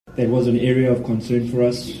That was an area of concern for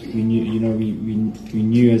us. We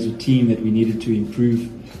knew as a team that we needed to improve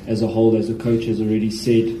as a whole. As a coach has already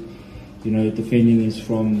said, defending is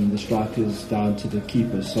from the strikers down to the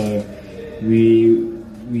keeper. So we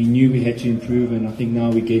knew we had to improve, and I think now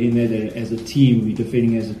we're getting there that as a team, we're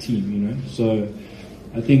defending as a team. So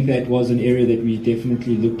I think that was an area that we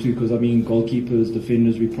definitely looked to, because goalkeepers,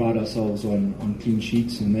 defenders, we pride ourselves on clean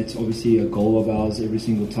sheets, and that's obviously a goal of ours every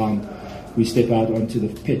single time we step out onto the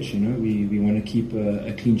pitch. We want to keep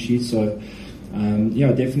a clean sheet. So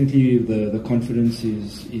definitely the confidence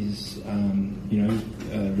is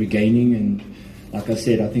regaining, and like I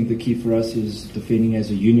said, I think the key for us is defending as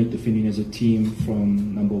a unit, defending as a team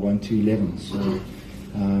from number 1 to 11. So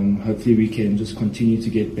hopefully we can just continue to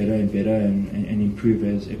get better and better and improve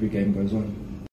as every game goes on.